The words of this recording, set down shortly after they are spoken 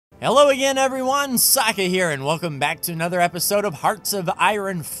Hello again, everyone. Saka here, and welcome back to another episode of Hearts of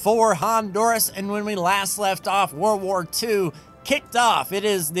Iron 4 Honduras. And when we last left off, World War II kicked off. It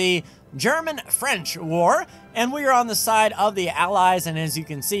is the German-French War, and we are on the side of the Allies. And as you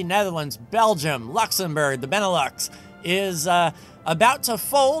can see, Netherlands, Belgium, Luxembourg, the Benelux is about to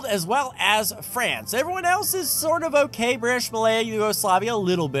fold, as well as France. Everyone else is sort of okay. British, Malaya, Yugoslavia, a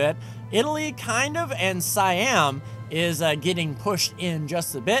little bit. Italy, kind of, and Siam is getting pushed in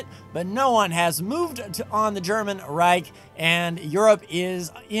just a bit, but no one has moved on the German Reich, and Europe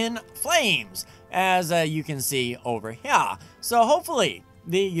is in flames, as you can see over here. So hopefully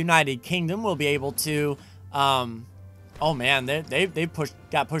the United Kingdom will be able to, oh man, they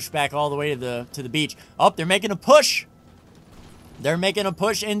got pushed back all the way to the beach. Oh, they're making a push. They're making a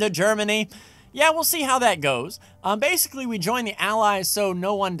push into Germany. Yeah, we'll see how that goes. Basically, we joined the Allies, so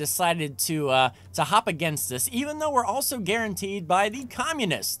no one decided to hop against us, even though we're also guaranteed by the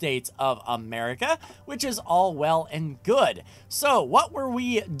communist states of America, which is all well and good. So, what were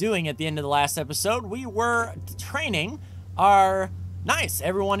we doing at the end of the last episode? We were training our... Nice,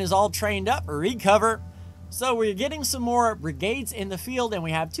 everyone is all trained up. Recover. So, we're getting some more brigades in the field, and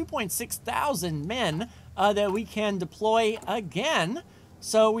we have 2.6 thousand men that we can deploy again.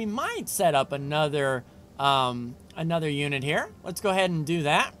 So we might set up another unit here. Let's go ahead and do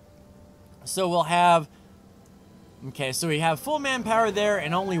that. So we'll have, okay, so we have full manpower there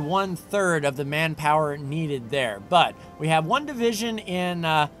and only 1/3 of the manpower needed there. But we have one division in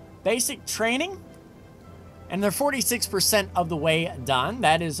basic training, and they're 46% of the way done.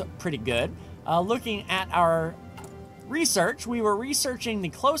 That is pretty good. Looking at our research, we were researching the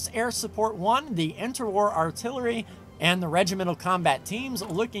close air support one, the interwar artillery, and the regimental combat teams.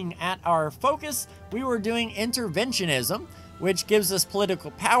 Looking at our focus, we were doing interventionism, which gives us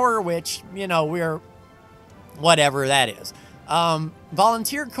political power, which, you know, we're whatever that is.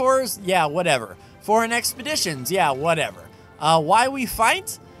 Volunteer corps, yeah, whatever. Foreign expeditions, yeah, whatever. Why we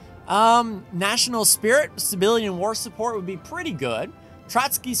fight? National spirit, stability, and war support would be pretty good.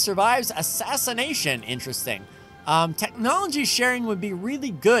 Trotsky survives assassination, interesting. Technology sharing would be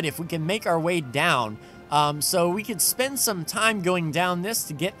really good if we can make our way down. So we could spend some time going down this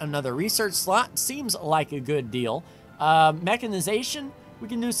to get another research slot. Seems like a good deal. Mechanization, we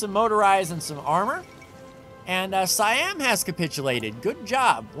can do some motorized and some armor. And Siam has capitulated. Good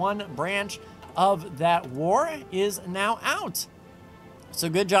job. One branch of that war is now out. So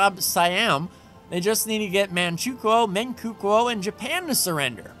good job, Siam. They just need to get Manchukuo, Menchukuo, and Japan to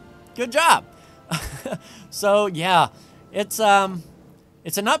surrender. Good job. So yeah, it's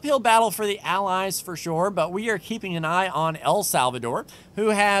an uphill battle for the Allies for sure, but we are keeping an eye on El Salvador, who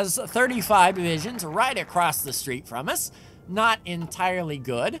has 35 divisions right across the street from us. Not entirely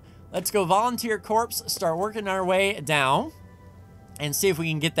good. Let's go Volunteer Corps, start working our way down, and see if we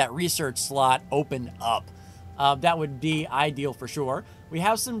can get that research slot opened up. That would be ideal for sure. We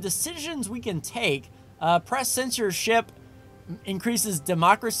have some decisions we can take. Press censorship increases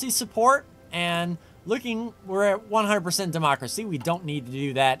democracy support, and we're at 100% democracy. We don't need to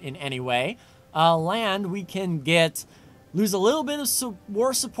do that in any way. Land, we can lose a little bit of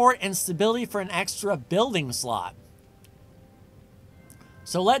war support and stability for an extra building slot.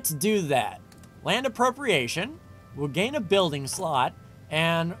 So let's do that. Land appropriation, we'll gain a building slot,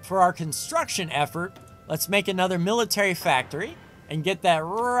 and for our construction effort, let's make another military factory and get that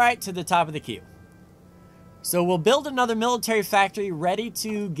right to the top of the queue. So we'll build another military factory ready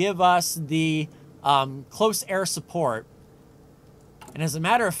to give us the close air support. And as a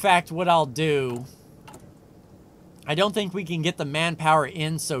matter of fact, what I'll do, I don't think we can get the manpower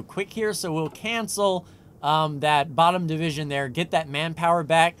in so quick here, so we'll cancel that bottom division there, get that manpower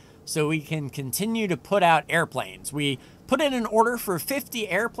back so we can continue to put out airplanes. We put in an order for 50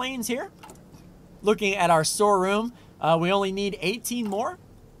 airplanes here. Looking at our storeroom, we only need 18 more.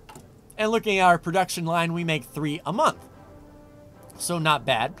 And looking at our production line, we make 3 a month. So not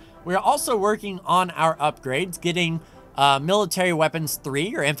bad. We're also working on our upgrades, getting military weapons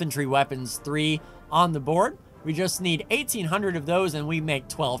 3 or infantry weapons 3 on the board. We just need 1,800 of those, and we make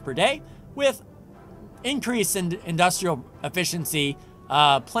 12 per day with increase in industrial efficiency,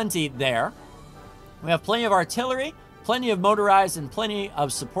 plenty there. We have plenty of artillery, plenty of motorized, and plenty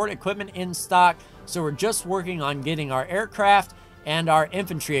of support equipment in stock. So we're just working on getting our aircraft and our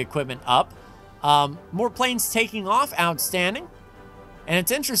infantry equipment up. More planes taking off, outstanding. And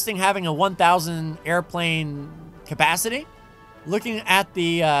it's interesting having a 1,000 airplane capacity. Looking at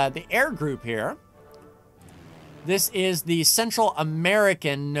the air group here, this is the Central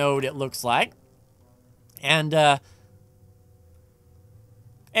American node, it looks like. And,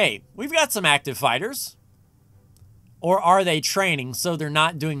 hey, we've got some active fighters. Or are they training so they're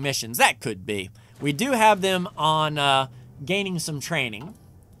not doing missions? That could be. We do have them on gaining some training.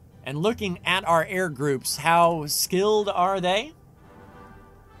 And looking at our air groups, how skilled are they?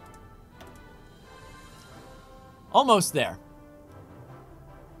 Almost there.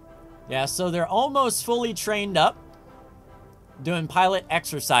 Yeah, so they're almost fully trained up, doing pilot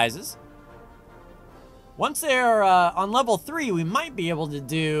exercises. Once they're on level 3, we might be able to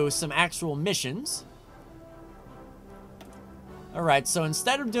do some actual missions. Alright, so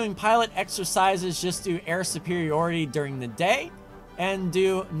instead of doing pilot exercises, just do air superiority during the day. And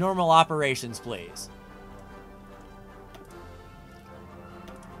do normal operations, please.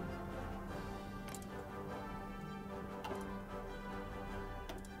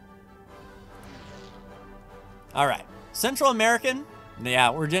 All right, Central American.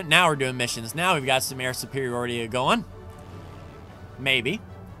 Yeah, now we're doing missions. Now we've got some air superiority going. Maybe,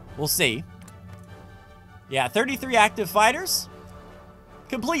 we'll see. Yeah, 33 active fighters.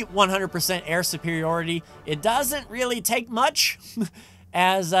 Complete 100% air superiority. It doesn't really take much,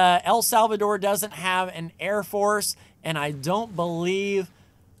 as El Salvador doesn't have an air force, and I don't believe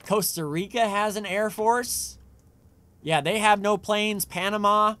Costa Rica has an air force. Yeah, they have no planes.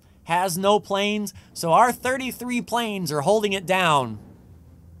 Panama has no planes. So our 33 planes are holding it down,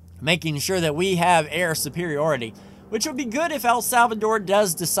 making sure that we have air superiority, which would be good if El Salvador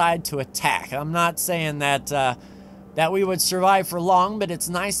does decide to attack. I'm not saying that that we would survive for long, but it's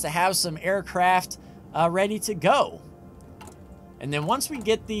nice to have some aircraft ready to go. And then once we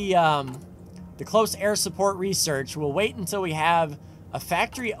get the close air support research, we'll wait until we have a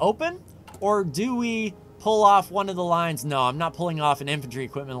factory open, or do we pull off one of the lines? No, I'm not pulling off an infantry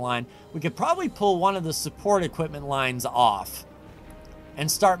equipment line. We could probably pull one of the support equipment lines off and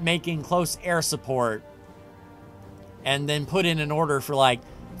start making close air support, and then put in an order for like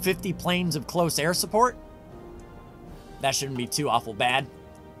 50 planes of close air support. That shouldn't be too awful bad.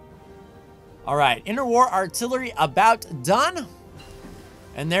 All right, interwar artillery about done.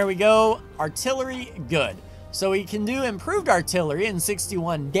 And there we go, artillery good. So we can do improved artillery in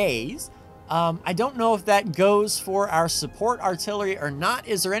 61 days. I don't know if that goes for our support artillery or not.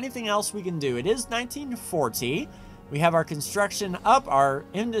 Is there anything else we can do? It is 1940. We have our construction up, our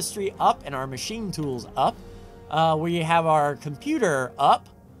industry up, and our machine tools up. We have our computer up.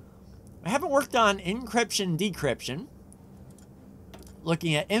 I haven't worked on encryption, decryption.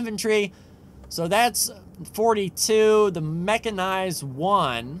 Looking at infantry, so that's 42. The mechanized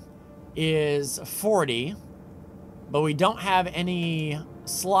one is 40, but we don't have any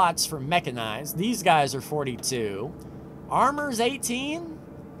slots for mechanized. These guys are 42. Armor's 18.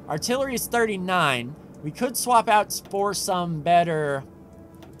 Artillery is 39. We could swap out for some better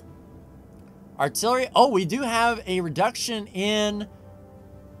artillery. Oh, we do have a reduction in...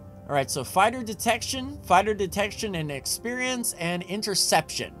 All right, so fighter detection and experience, and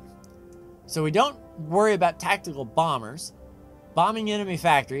interception. So we don't worry about tactical bombers. Bombing enemy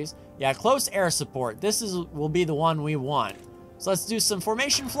factories. Yeah, close air support. This will be the one we want. So let's do some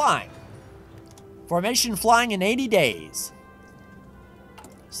formation flying. Formation flying in 80 days.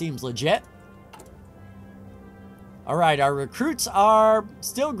 Seems legit. All right, our recruits are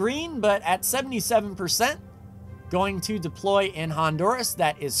still green, but at 77%. Going to deploy in Honduras.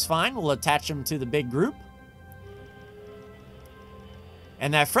 That is fine. We'll attach them to the big group.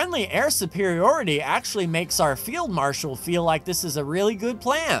 And that friendly air superiority actually makes our field marshal feel like this is a really good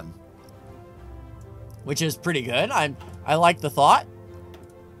plan, which is pretty good. I like the thought.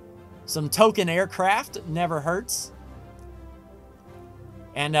 Some token aircraft never hurts.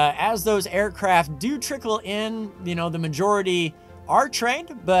 And as those aircraft do trickle in, you know, the majority are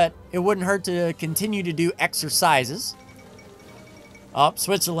trained, but it wouldn't hurt to continue to do exercises. Oh,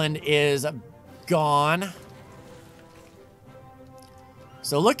 Switzerland is gone.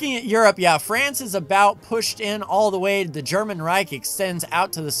 So looking at Europe, yeah, France is about pushed in all the way. The German Reich extends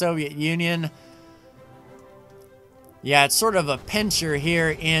out to the Soviet Union. Yeah, it's sort of a pincher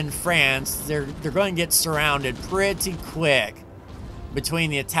here in France. They're going to get surrounded pretty quick between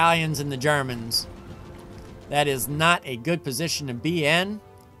the Italians and the Germans. That is not a good position to be in.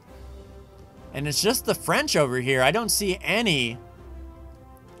 And it's just the French over here. I don't see any.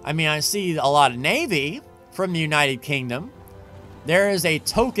 I mean, I see a lot of Navy from the United Kingdom. There is a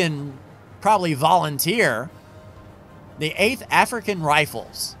token, probably volunteer. The 8th African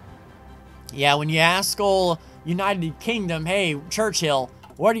Rifles. Yeah, when you ask old United Kingdom, hey, Churchill,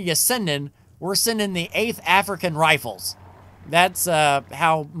 what are you sending? We're sending the 8th African Rifles. That's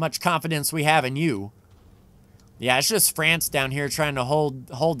how much confidence we have in you. Yeah, it's just France down here trying to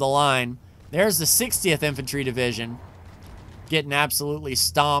hold the line. There's the 60th Infantry Division getting absolutely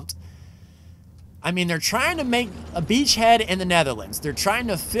stomped. I mean, they're trying to make a beachhead in the Netherlands. They're trying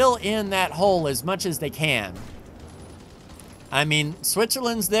to fill in that hole as much as they can. I mean,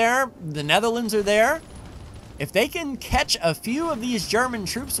 Switzerland's there. The Netherlands are there. If they can catch a few of these German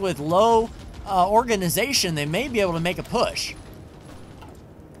troops with low organization, they may be able to make a push.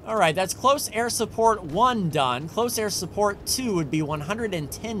 All right, that's Close Air Support 1 done. Close Air Support 2 would be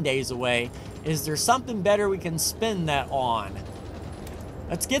 110 days away. Is there something better we can spend that on?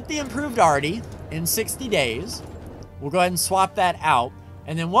 Let's get the Improved Arty in 60 days. We'll go ahead and swap that out.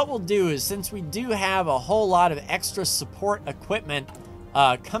 And then what we'll do is, since we do have a whole lot of extra support equipment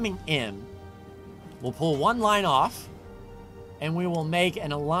coming in, we'll pull one line off, and we will make a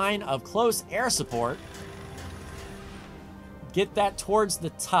line of Close Air Support. Get that towards the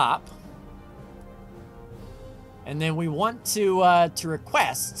top. And then we want to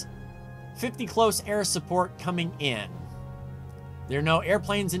request 50 Close Air Support coming in. There are no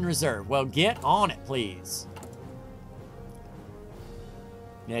airplanes in reserve. Well, get on it, please.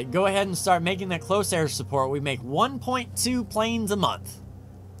 Yeah, go ahead and start making that Close Air Support. We make 1.2 planes a month.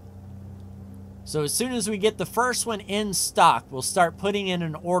 So as soon as we get the first one in stock, we'll start putting in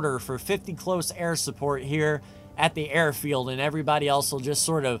an order for 50 Close Air Support here at the airfield, and everybody else will just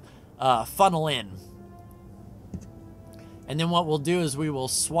sort of funnel in. And then what we'll do is we will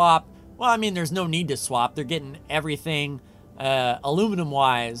swap. Well, I mean, there's no need to swap. They're getting everything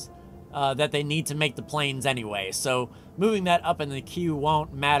aluminum-wise that they need to make the planes anyway. So moving that up in the queue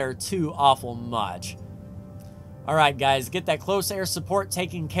won't matter too awful much. All right, guys, get that Close Air Support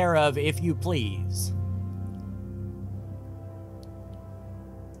taken care of, if you please.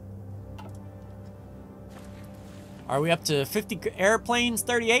 Are we up to 50 airplanes?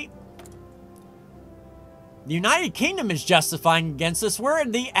 38? The United Kingdom is justifying against us. We're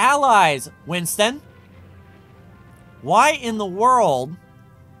the allies, Winston. Why in the world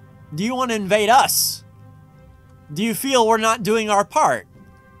do you want to invade us? Do you feel we're not doing our part?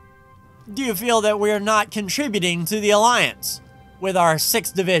 Do you feel that we're not contributing to the alliance with our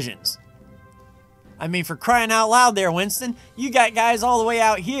 6 divisions? I mean, for crying out loud there, Winston, you got guys all the way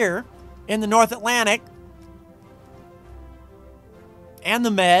out here in the North Atlantic and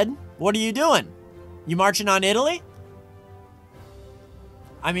the Med. What are you doing? You marching on Italy?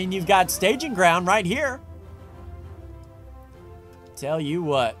 I mean, you've got staging ground right here. Tell you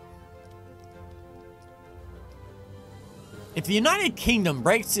what. If the United Kingdom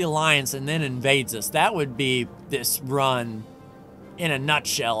breaks the alliance and then invades us, that would be this run in a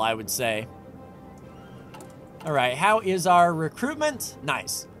nutshell, I would say. All right, how is our recruitment?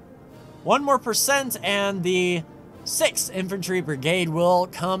 Nice. 1 more % and the 6th Infantry Brigade will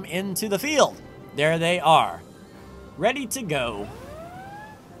come into the field. There they are, ready to go.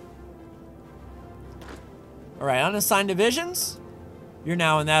 All right, unassigned divisions. You're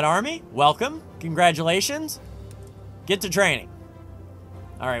now in that army. Welcome. Congratulations. Get to training.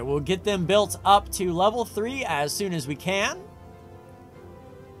 All right, we'll get them built up to level 3 as soon as we can.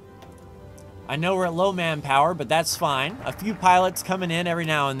 I know we're at low manpower, but that's fine. A few pilots coming in every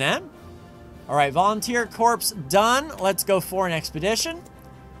now and then. All right, Volunteer Corps done. Let's go for an expedition.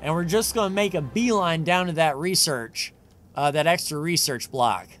 And we're just going to make a beeline down to that research, that extra research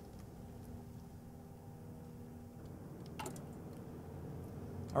block.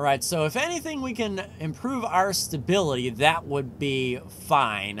 All right, so if anything we can improve our stability, that would be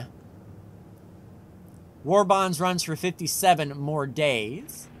fine. War bonds runs for 57 more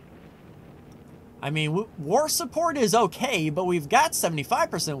days. I mean, war support is okay, but we've got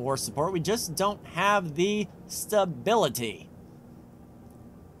 75% war support. We just don't have the stability.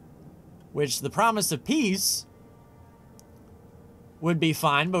 Which the promise of peace would be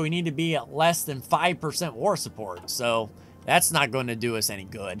fine, but we need to be at less than 5% war support. So that's not going to do us any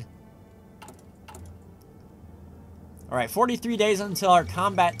good. All right, 43 days until our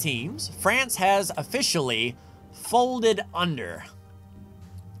combat teams. France has officially folded under.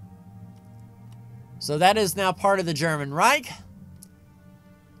 So that is now part of the German Reich.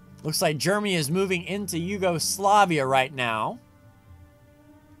 Looks like Germany is moving into Yugoslavia right now.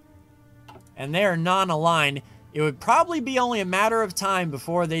 And they are non-aligned. It would probably be only a matter of time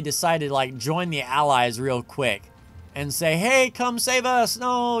before they decided to, like, join the Allies real quick. And say, hey, come save us.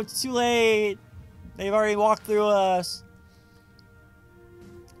 No, it's too late. They've already walked through us.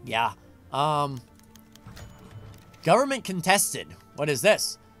 Yeah. Government contested. What is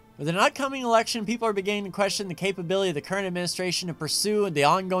this? With an upcoming election, people are beginning to question the capability of the current administration to pursue the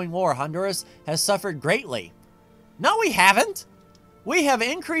ongoing war. Honduras has suffered greatly. No, we haven't. We have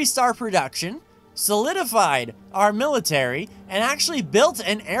increased our production, solidified our military, and actually built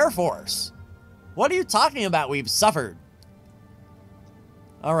an air force. What are you talking about? We've suffered.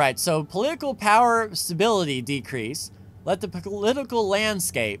 All right, so political power stability decrease. Let the political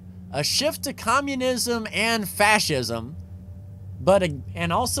landscape, a shift to communism and fascism,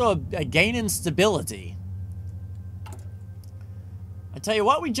 and also a gain in stability. I tell you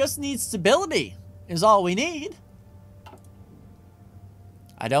what, we just need stability is all we need.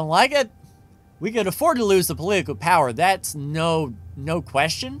 I don't like it. We could afford to lose the political power. That's no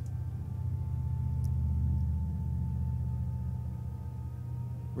question.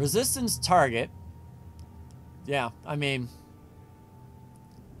 Resistance target. Yeah, I mean,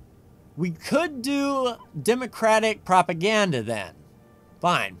 we could do democratic propaganda then.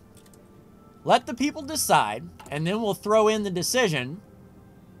 Fine. Let the people decide, and then we'll throw in the decision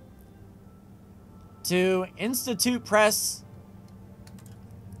to institute press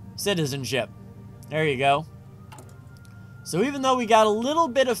citizenship. There you go. So even though we got a little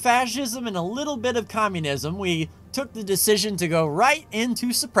bit of fascism and a little bit of communism, we took the decision to go right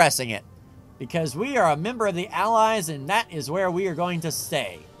into suppressing it. Because we are a member of the Allies, and that is where we are going to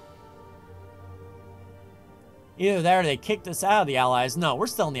stay. Either that or they kicked us out of the Allies. No, we're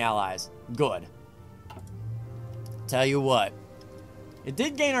still in the Allies. Good. Tell you what. It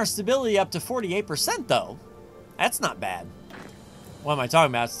did gain our stability up to 48%, though. That's not bad. What am I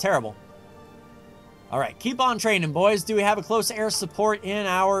talking about? It's terrible. Alright, keep on training, boys. Do we have a close air support in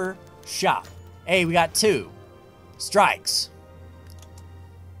our shop? Hey, we got 2 strikes.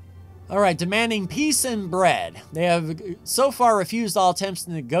 Alright, demanding peace and bread. They have so far refused all attempts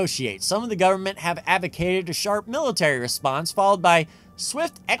to negotiate. Some of the government have advocated a sharp military response, followed by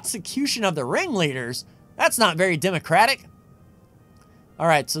swift execution of the ringleaders. That's not very democratic.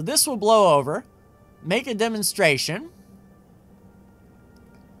 Alright, so this will blow over. Make a demonstration.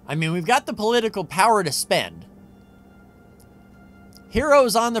 I mean, we've got the political power to spend.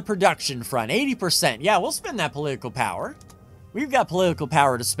 Heroes on the production front, 80%. Yeah, we'll spend that political power. We've got political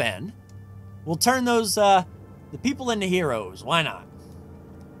power to spend. We'll turn those, the people into heroes. Why not?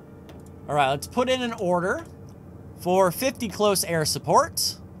 All right, let's put in an order for 50 close air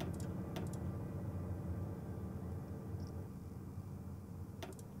support.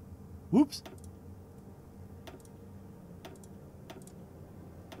 Whoops.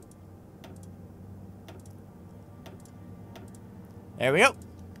 There we go.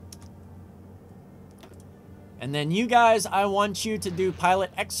 And then you guys, I want you to do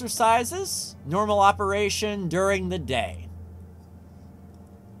pilot exercises, normal operation during the day.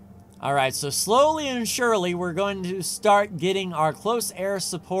 All right, so slowly and surely, we're going to start getting our close air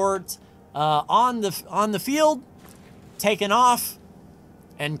support on the field, taken off,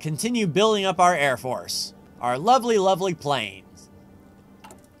 and continue building up our Air Force. Our lovely, lovely planes.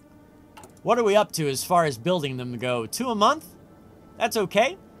 What are we up to as far as building them go? 2 a month? That's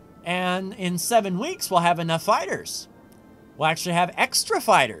okay. And in 7 weeks, we'll have enough fighters. We'll actually have extra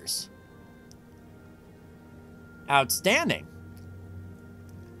fighters. Outstanding.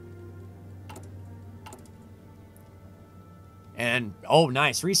 And, oh,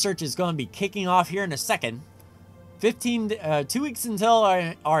 nice. Research is going to be kicking off here in a second. 2 weeks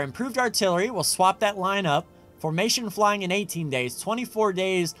until our improved artillery. We'll swap that line up. Formation flying in 18 days. 24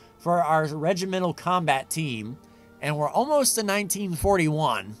 days for our regimental combat team. And we're almost to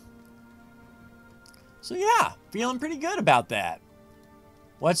 1941. So yeah, feeling pretty good about that.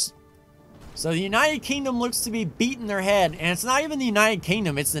 So the United Kingdom looks to be beating their head. And it's not even the United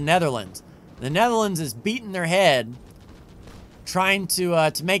Kingdom, it's the Netherlands. The Netherlands is beating their head, trying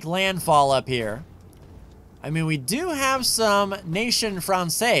to make landfall up here. I mean, we do have some nation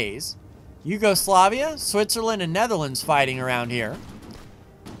Française, Yugoslavia, Switzerland, and Netherlands fighting around here.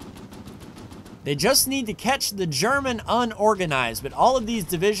 They just need to catch the German unorganized, but all of these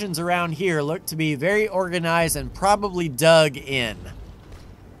divisions around here look to be very organized and probably dug in.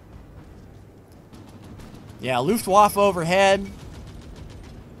 Yeah, Luftwaffe overhead.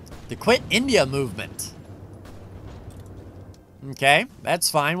 The Quit India movement. Okay, that's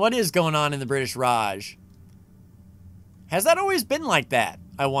fine. What is going on in the British Raj? Has that always been like that,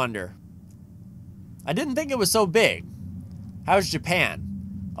 I wonder? I didn't think it was so big. How's Japan?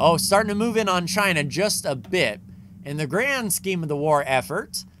 Oh, starting to move in on China just a bit. In the grand scheme of the war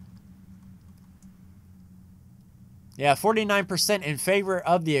effort. Yeah, 49% in favor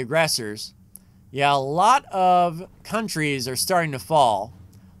of the aggressors. Yeah, a lot of countries are starting to fall.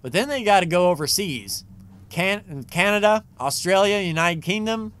 But then they got to go overseas. Canada, Australia, United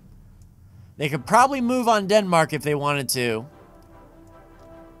Kingdom. They could probably move on Denmark if they wanted to.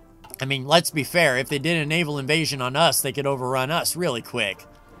 I mean, let's be fair. If they did a naval invasion on us, they could overrun us really quick.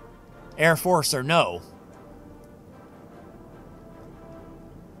 Air Force or no.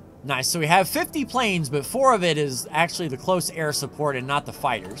 Nice. So we have 50 planes, but 4 of it is actually the close air support and not the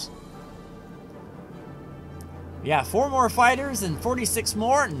fighters. Yeah, 4 more fighters and 46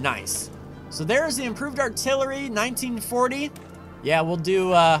 more. Nice. So there's the improved artillery, 1940. Yeah, we'll do,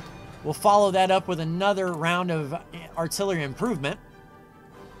 we'll follow that up with another round of artillery improvement.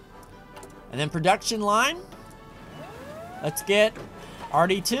 And then production line. Let's get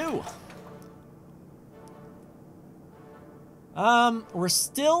RD2. We're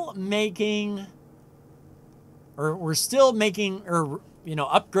still making, you know,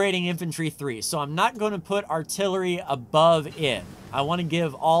 upgrading infantry 3. So I'm not going to put artillery above in. I want to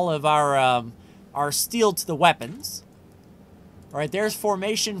give all of our steel to the weapons. All right, there's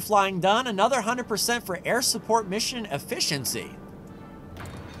formation flying done. Another 100% for air support mission efficiency.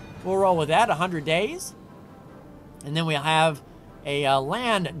 We'll roll with that, 100 days. And then we'll have a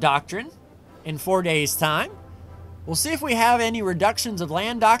land doctrine in 4 days' time. We'll see if we have any reductions of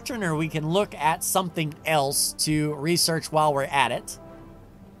land doctrine, or we can look at something else to research while we're at it.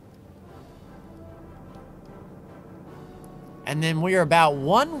 And then we are about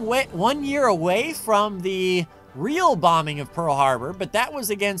one year away from the real bombing of Pearl Harbor, but that was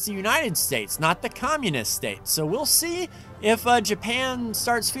against the United States, not the communist states. So we'll see if Japan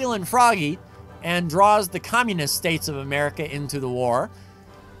starts feeling froggy and draws the communist states of America into the war.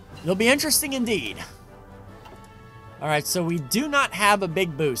 It'll be interesting indeed. All right, so we do not have a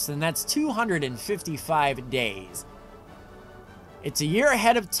big boost, and that's 255 days. It's a year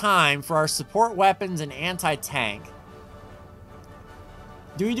ahead of time for our support weapons and anti-tank.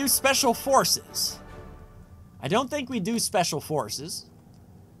 Do we do special forces? I don't think we do special forces.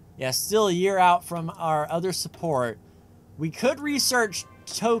 Yeah, still a year out from our other support. We could research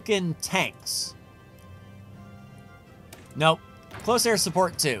token tanks. Nope. Close air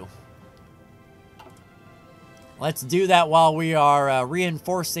support 2. Let's do that while we are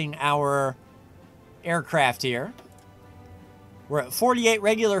reinforcing our aircraft here. We're at 48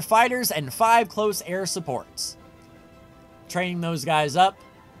 regular fighters and 5 close air supports. Training those guys up.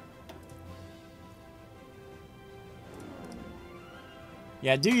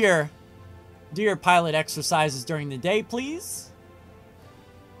 Yeah, do your pilot exercises during the day, please.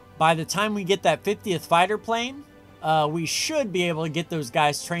 By the time we get that 50th fighter plane, we should be able to get those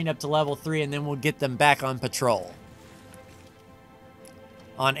guys trained up to level 3, and then we'll get them back on patrol.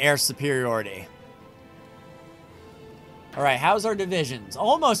 On air superiority. Alright, how's our divisions?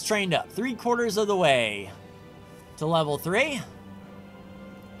 Almost trained up. 3/4 of the way to level 3.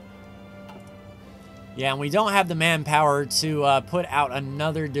 Yeah, and we don't have the manpower to put out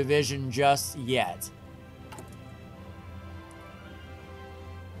another division just yet.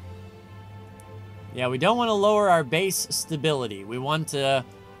 Yeah, we don't want to lower our base stability. We want to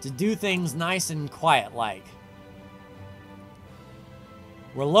do things nice and quiet-like.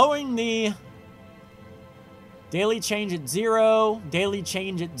 We're lowering the daily change at 0, daily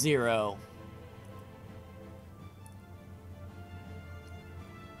change at 0.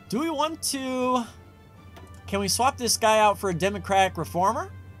 Do we want to... Can we swap this guy out for a Democratic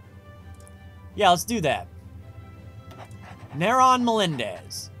Reformer? Yeah, let's do that. Neron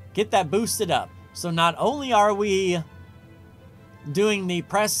Melendez. Get that boosted up. So not only are we doing the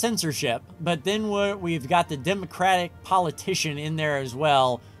press censorship, but then we've got the Democratic politician in there as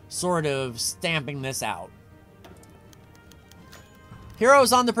well, sort of stamping this out.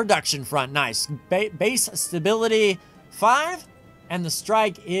 Heroes on the production front. Nice. Base stability 5, and the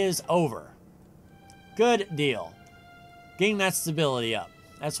strike is over. Good deal. Getting that stability up.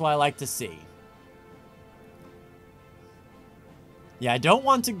 That's what I like to see. Yeah, I don't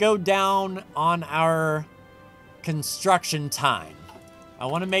want to go down on our construction time. I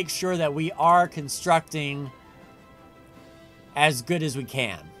want to make sure that we are constructing as good as we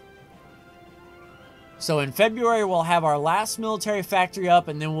can. So in February, we'll have our last military factory up,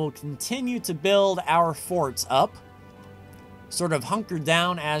 and then we'll continue to build our forts up. Sort of hunker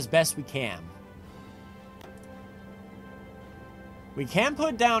down as best we can. We can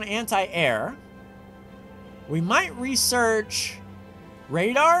put down anti-air. We might research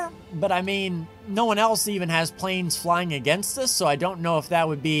radar, but I mean, no one else even has planes flying against us, so I don't know if that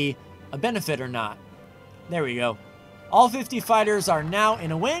would be a benefit or not. There we go. All 50 fighters are now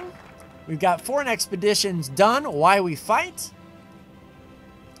in a wing. We've got foreign expeditions done. Why we fight.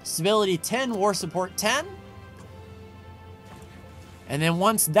 Stability 10, war support 10. And then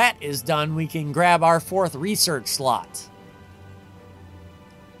once that is done, we can grab our 4th research slot.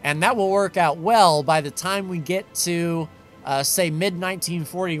 And that will work out well by the time we get to, say,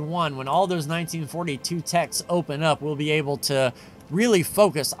 mid-1941. When all those 1942 techs open up, we'll be able to really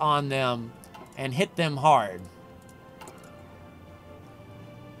focus on them and hit them hard.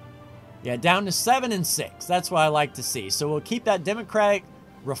 Yeah, down to 7 and 6. That's what I like to see. So we'll keep that Democratic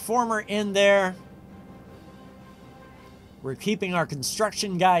Reformer in there. We're keeping our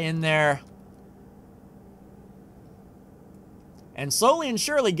construction guy in there. And slowly and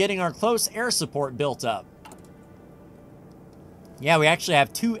surely getting our close air support built up. Yeah, we actually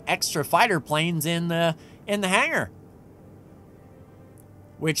have 2 extra fighter planes in the hangar.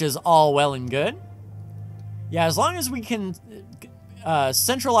 Which is all well and good. Yeah, as long as we can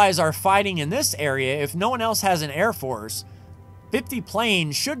centralize our fighting in this area, if no one else has an air force, 50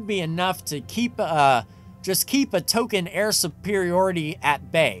 planes should be enough to keep just keep a token air superiority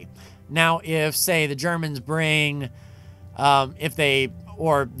at bay. Now, if, say, the Germans bring, if they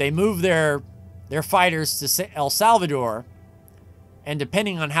move their fighters to El Salvador, and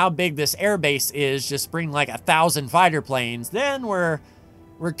depending on how big this air base is, just bring like 1,000 fighter planes, then we're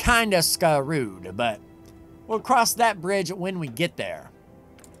kind of screwed, but we'll cross that bridge when we get there.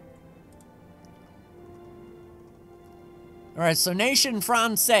 All right, so nation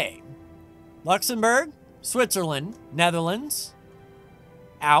Francais. Luxembourg, Switzerland, Netherlands,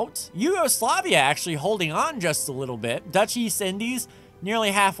 out. Yugoslavia actually holding on just a little bit. Dutch East Indies,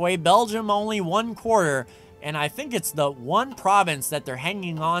 nearly halfway. Belgium, only 1/4. And I think it's the one province that they're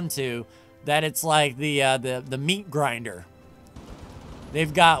hanging on to that it's like the meat grinder.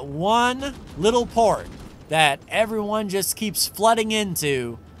 They've got one little port that everyone just keeps flooding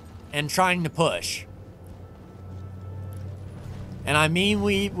into and trying to push. And I mean,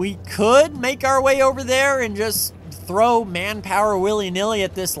 we could make our way over there and just throw manpower willy-nilly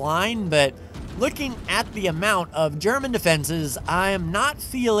at this line, but looking at the amount of German defenses, I am not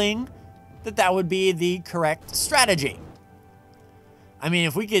feeling that that would be the correct strategy. I mean,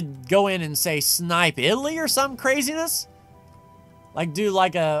 if we could go in and, say, snipe Italy or some craziness, like do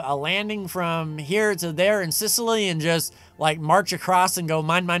like a landing from here to there in Sicily and just like march across and go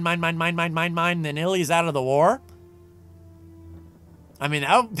mine, and then Italy's out of the war. I mean,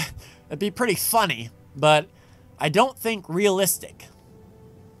 that'd be pretty funny, but I don't think realistic.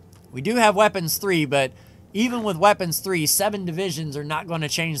 We do have Weapons 3, but even with Weapons 3, 7 divisions are not going to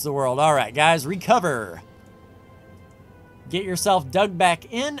change the world. All right, guys, recover. Get yourself dug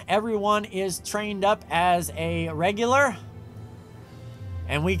back in. Everyone is trained up as a regular.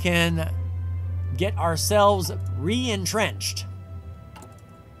 And we can get ourselves re-entrenched.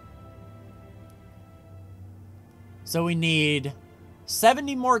 So we need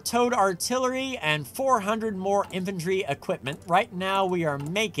 70 more towed artillery and 400 more infantry equipment. Right now we are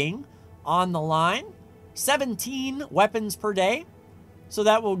making, on the line, 17 weapons per day. So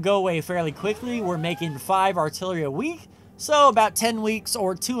that will go away fairly quickly. We're making 5 artillery a week. So about 10 weeks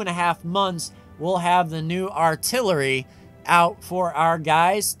or 2.5 months, we'll have the new artillery out for our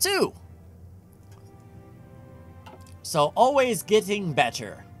guys too. So always getting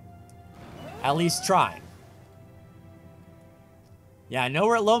better. At least trying. Yeah, I know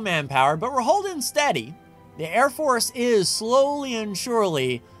we're at low manpower, but we're holding steady. The Air Force is slowly and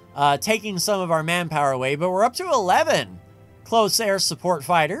surely taking some of our manpower away, but we're up to 11 close air support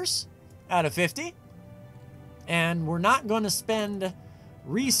fighters out of 50. And we're not going to spend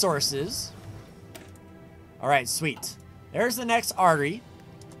resources. All right, sweet. There's the next artery.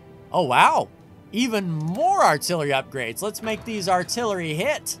 Oh, wow. Even more artillery upgrades. Let's make these artillery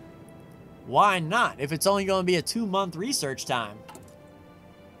hit. Why not? If it's only going to be a 2-month research time.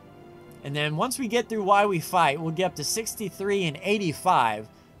 And then once we get through Why We Fight, we'll get up to 63 and 85.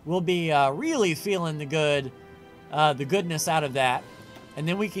 We'll be really feeling the goodness out of that. And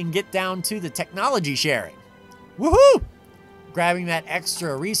then we can get down to the technology sharing. Woohoo! Grabbing that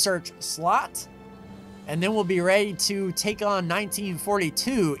extra research slot. And then we'll be ready to take on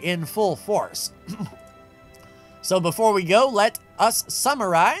 1942 in full force. So before we go, let us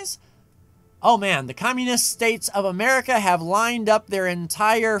summarize. Oh man, the Communist States of America have lined up their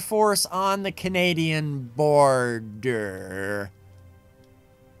entire force on the Canadian border.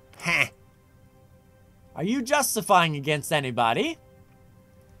 Heh. Are you justifying against anybody?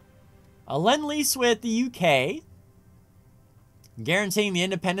 A Lend-Lease with the UK, guaranteeing the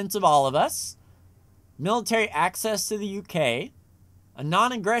independence of all of us. Military access to the UK. A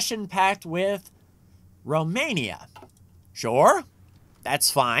non-aggression pact with Romania. Sure,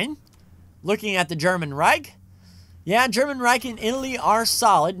 that's fine. Looking at the German Reich. Yeah, German Reich and Italy are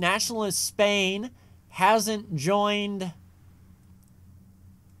solid. Nationalist Spain hasn't joined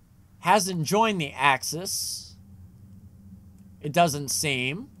the Axis. It doesn't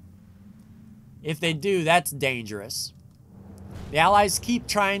seem. If they do, that's dangerous. The Allies keep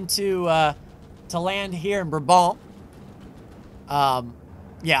trying to land here in Brabant.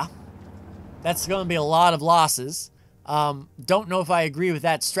 Yeah. That's going to be a lot of losses. Don't know if I agree with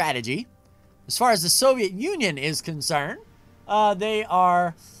that strategy. As far as the Soviet Union is concerned, they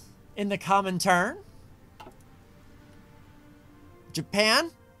are in the Comintern.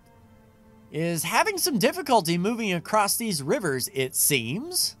 Japan is having some difficulty moving across these rivers, it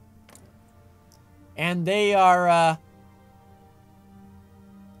seems. And they are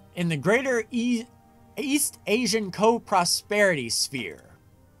in the Greater East Asian Co-Prosperity Sphere.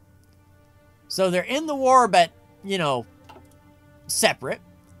 So they're in the war, but, you know, separate.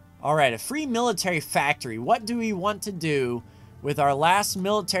 All right, a free military factory. What do we want to do with our last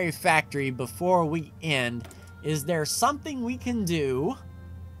military factory before we end? Is there something we can do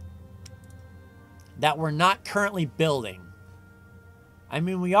that we're not currently building? I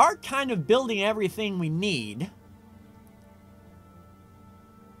mean, we are kind of building everything we need.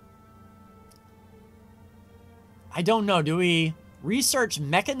 I don't know. Do we research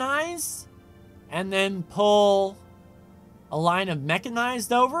mechanized and then pull a line of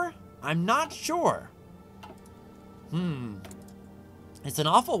mechanized over? I'm not sure. It's an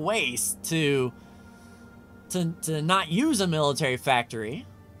awful waste to not use a military factory.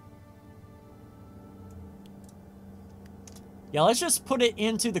 Yeah, let's just put it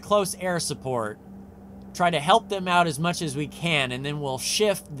into the close air support. Try to help them out as much as we can, and then we'll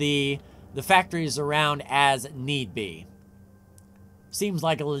shift the factories around as need be. Seems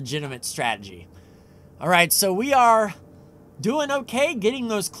like a legitimate strategy. All right, so we are doing okay getting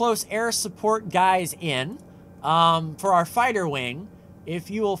those close air support guys in. For our fighter wing, if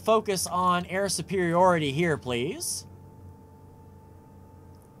you will focus on air superiority here, please.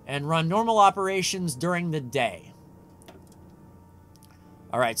 And run normal operations during the day.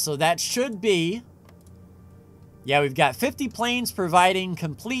 All right, so that should be... Yeah, we've got 50 planes providing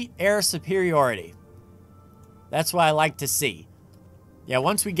complete air superiority. That's what I like to see. Yeah,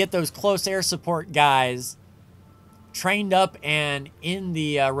 once we get those close air support guys trained up and in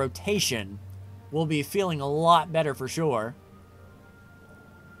the rotation, we'll be feeling a lot better for sure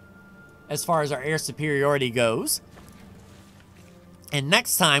as far as our air superiority goes. And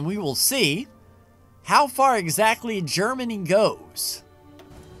next time we will see how far exactly Germany goes.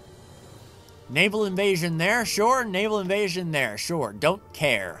 Naval invasion there, sure. Naval invasion there, sure. Don't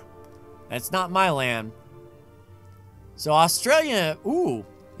care. That's not my land. So Australia, ooh,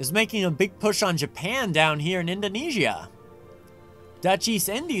 is making a big push on Japan down here in Indonesia. Dutch East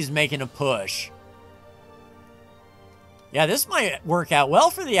Indies making a push. Yeah, this might work out well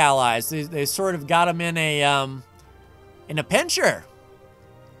for the Allies. They sort of got them in a pincher.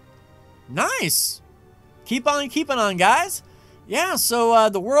 Nice. Keep on keeping on, guys. Yeah, so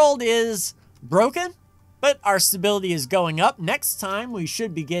the world is broken, but our stability is going up. Next time, we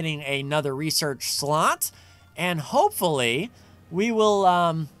should be getting another research slot, and hopefully, we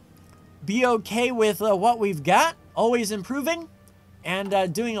will be okay with what we've got, always improving,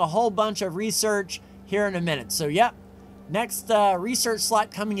 and doing a whole bunch of research here in a minute. So, yep, next research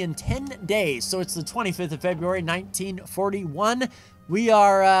slot coming in 10 days. So, it's the 25th of February, 1941. We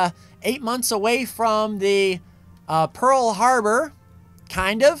are 8 months away from the Pearl Harbor,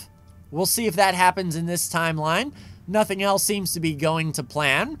 kind of. We'll see if that happens in this timeline. Nothing else seems to be going to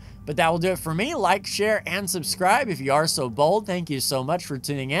plan, but that will do it for me. Like, share, and subscribe if you are so bold. Thank you so much for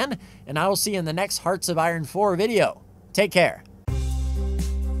tuning in, and I will see you in the next Hearts of Iron 4 video. Take care.